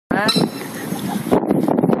man.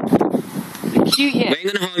 Cute, yeah. We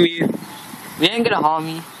ain't gonna harm you. We ain't gonna harm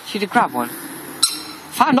you. Should have grabbed one.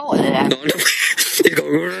 Find out there. No. He's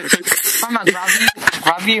going. I'm gonna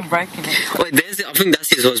grab you and breaking it. Wait, I think that's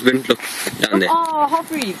his husband. Look, down there. Oh,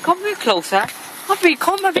 Harpreet, come a bit closer. Harpreet,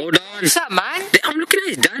 come a bit Hold on. closer, man. I'm looking at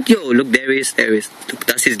his dad, yo. Look, there he is. Look,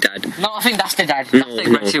 that's his dad. No, I think that's the dad. That's the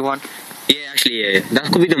aggressive one. Yeah, actually, yeah.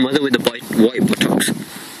 That could be the mother with the white buttocks.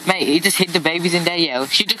 Mate, he just hid the babies in there, yeah.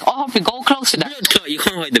 She just, Harpreet, go closer there. You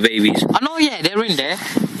can't hide the babies. I know, yeah, they're in there.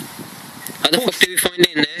 How the fuck do we find it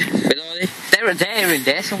in there? Where are they? They're in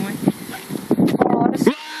there somewhere.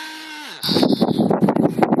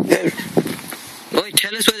 Wait,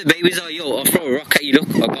 tell us where the babies are, yo. I'll throw a rock at you, look.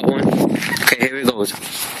 I got one. Okay, here it goes.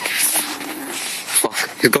 Fuck,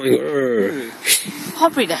 he's going.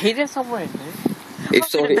 Harpreet, they're hidden somewhere in there. If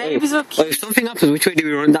something happens, which way do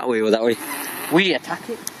we run? That way or that way? We attack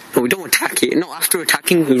it. No, we don't attack it. No, after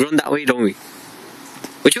attacking, we run that way, don't we?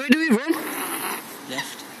 Which way do we run?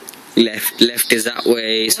 Left is that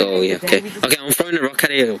way, so yeah, okay. Okay, I'm throwing a rock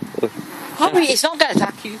at you. Harpreet, it's not gonna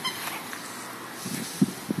attack you.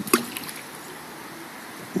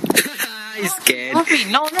 He's scared. Harpreet,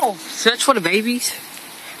 no. Search for the babies.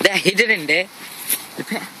 They're hidden in there.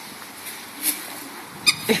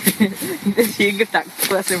 Just seeing if that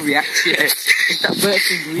person reacts, yeah. If that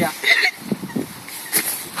person reacts.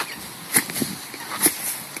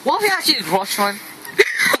 What if he actually just rushed one?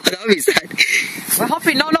 That would be sad. We're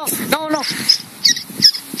hopping, no. I'm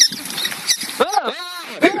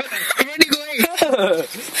already going.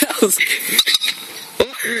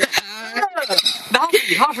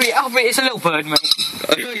 Harpreet, it's a little bird, mate.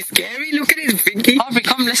 Oh, no, he's scary. Look at his pinky. Harpreet,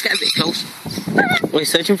 come, let's get a bit close. Oh, he's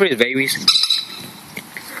searching for his babies.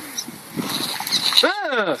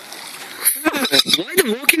 Why are they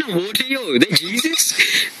walking on water, yo? They're Jesus?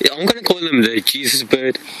 Yeah, I'm gonna call them the Jesus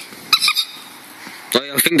bird. Oh,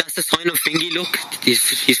 yeah, I think that's the sign of thingy. Look, he's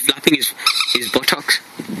flapping his buttocks.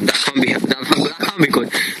 That can't be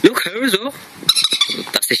good. Look, her as well.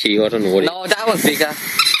 That's a she. I don't know what. No, that was bigger.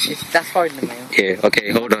 That's probably the male. Yeah.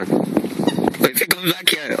 Okay, hold on. Wait, if it comes back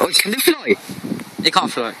here, oh, can they fly? They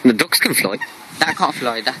can't fly. The ducks can fly. That can't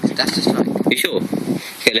fly. That's just fly. You sure?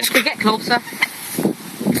 Okay, let's get closer.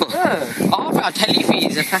 I'll tell you if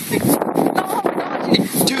he's attacking. No,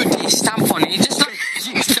 dude, stamp on it. Just like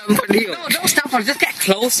you stamp on it. No, don't stamp on it. Just get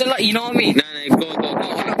closer, like you know what I mean. No, go. I'm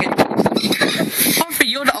not getting closer. Harpreet,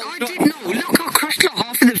 you're the old. I didn't know. Look, I crushed like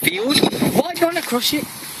half of the field. Why do you want to crush it?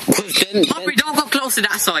 Harpreet, don't go close to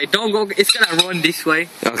that side. Don't go. It's gonna run this way.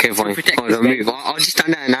 Okay, fine. Hold on, move. I'll just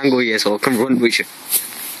stand at an angle here so I can run with you.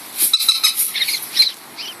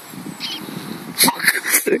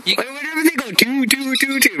 Whenever they go do,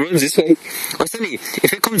 it runs this way. Oh, Sunny,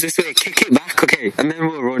 if it comes this way, kick it back, okay, and then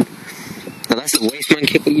we'll run. Now that's a waste man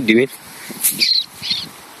kick. What are you doing?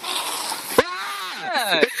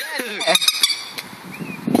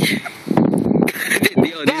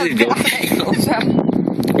 Yo, this is joke.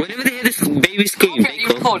 Whenever they hear this baby scream, okay,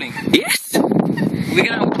 you're recording? Yes. We're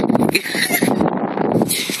gonna.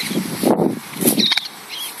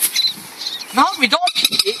 No, we don't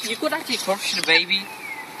kick it. You could actually crush the baby.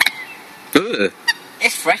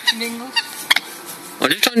 It's threatening us. I'm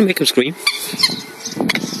just trying to make him scream.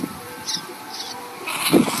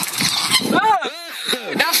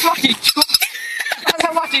 That's what he took.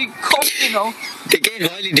 That's what he caught, you know. They're getting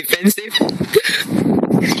highly defensive.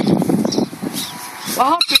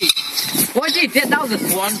 Harpreet, what did he do? That was a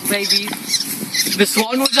swan, baby. The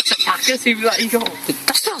swan was just attacking us. He was like, yo.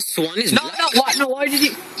 That's not a swan, is it? No, why did he?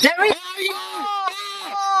 There he is.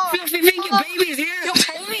 Fluffy think your baby's here. You're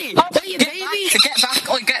telling me. Oh, your baby.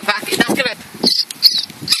 Get back. That's gonna.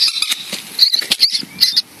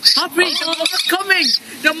 Harpreet, the mother's coming.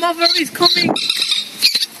 The mother is coming.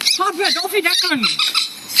 Harpreet, I don't think that can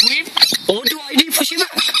swim. What do I do? Push him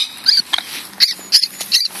back.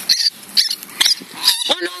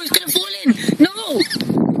 Oh no, he's gonna fall in. No.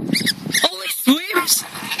 Oh, it swims.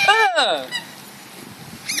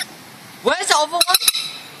 Where's the other one?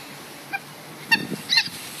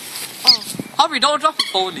 Harpreet, don't drop it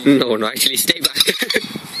for me. No, actually, stay back.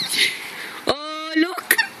 Oh,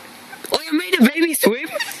 look. Oh, you made a baby swim?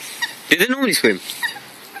 Do they normally swim?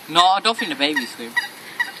 No, I don't think the baby swim.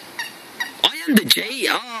 I am the J.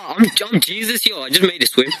 I'm Jesus, yo. I just made it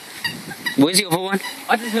swim. Where's the other one?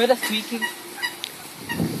 I just heard her squeaking.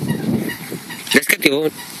 Let's get the other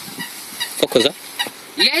one. What was that?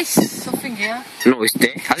 Yes, something here. No, it's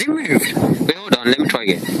there. Has it moved? Wait, hold on. Let me try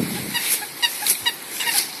again.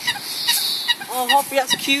 Oh, Harpreet,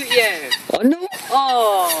 that's cute, yeah. Oh, no.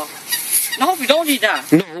 Oh. No, we don't need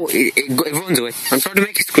that. No, it runs away. I'm trying to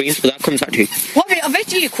make a screen so that comes at you. Poppy, I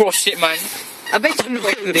bet you crushed it, man. I bet you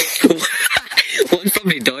crushed it. One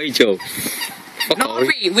probably died, Joe. Fuck No, off.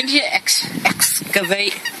 Poppy, we need to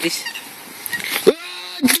excavate this.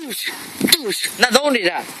 Douche. No, don't do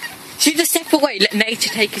that. See, just step away, let nature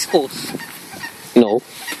take its course. No.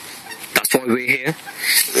 That's why we're here.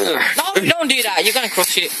 No, don't do that. You're gonna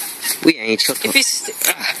crush it. We ain't. Shut up. If it's...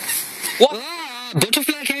 what? Ah,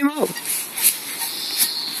 butterfly came out.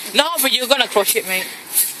 No, but you're gonna crush it, mate.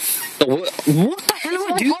 What the hell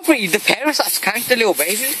am I doing? Poppy, the parents have skanked the little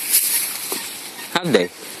baby. Have they?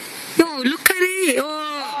 Yo, look at it.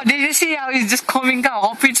 Oh. Did you see how he's just coming out?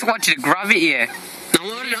 Hoppy just wanted to grab it here. No,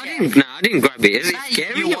 I didn't grab it. Is it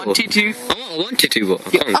scary? You wanted to. I wanted to, but I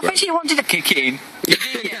can't I grab bet you wanted to kick it in.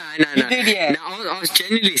 Nah. You did, yeah. No, I was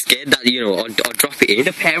genuinely scared that, I'd drop it in.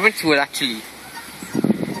 The parents would actually.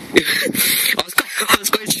 I was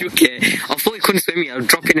quite shook, yeah. I thought you couldn't swim, I'd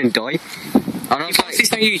drop in and die. And I was Post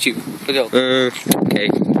this on YouTube. okay.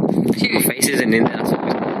 My face isn't in there, that's all.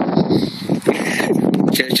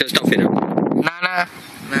 Just stop it now. Nah.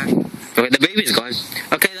 Okay, the baby's gone.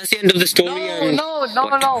 Okay, that's the end of the story. No.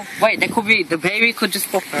 Wait, the baby could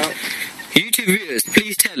just pop out. YouTube viewers,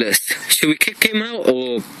 please tell us, should we kick him out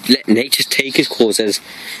or let nature take his course, as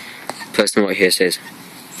the person right here says?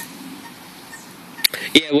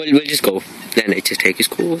 Yeah, we'll just go. Let nature take his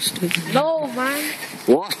course. No, man.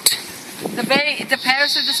 What? The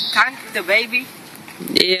parents would just skanked the baby.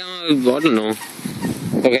 Yeah, I don't know.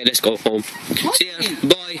 Okay, let's go home. What? See ya.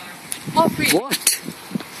 Bye. Poppy. What?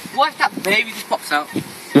 What if that baby just pops out?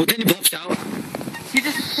 Well, then it pops out. You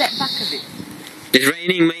just step back a bit. It's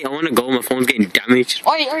raining, mate. I want to go. My phone's getting damaged.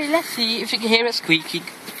 Oi, let's see if you can hear it squeaking.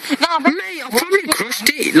 No, Mate, I probably crushed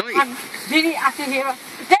it. Like, did he actually hear it?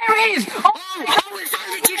 There it is! oh, it's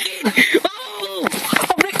finally kicking! Oh,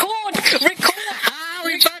 Record! oh,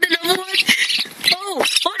 we found another one!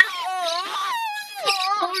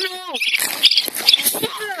 Oh no!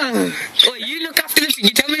 Oh, you look after this. You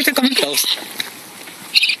tell me to come close.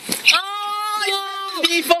 Oh,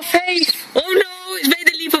 leap of faith! Oh no, it's made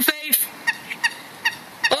the leap of faith.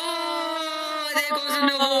 Oh, there goes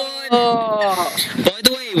another one. Oh. By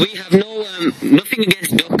the way, we have nothing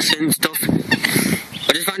against ducks and stuff.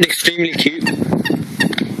 I just found it extremely cute. And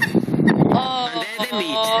there they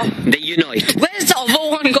meet. They unite. Where's the other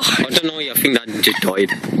one gone? I don't know, I think that just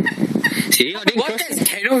died. See, I didn't What? crush There's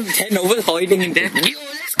 10 others hiding in there. Yo,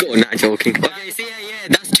 let's go. Not joking. Okay, see, yeah,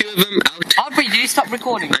 that's 2 of them out. Aubrey, did you stop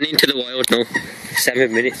recording? And into the wild, no.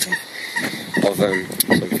 7 minutes of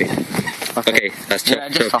something. Okay, that's Yeah,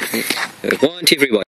 just stop it. 1, 2, 3, bye.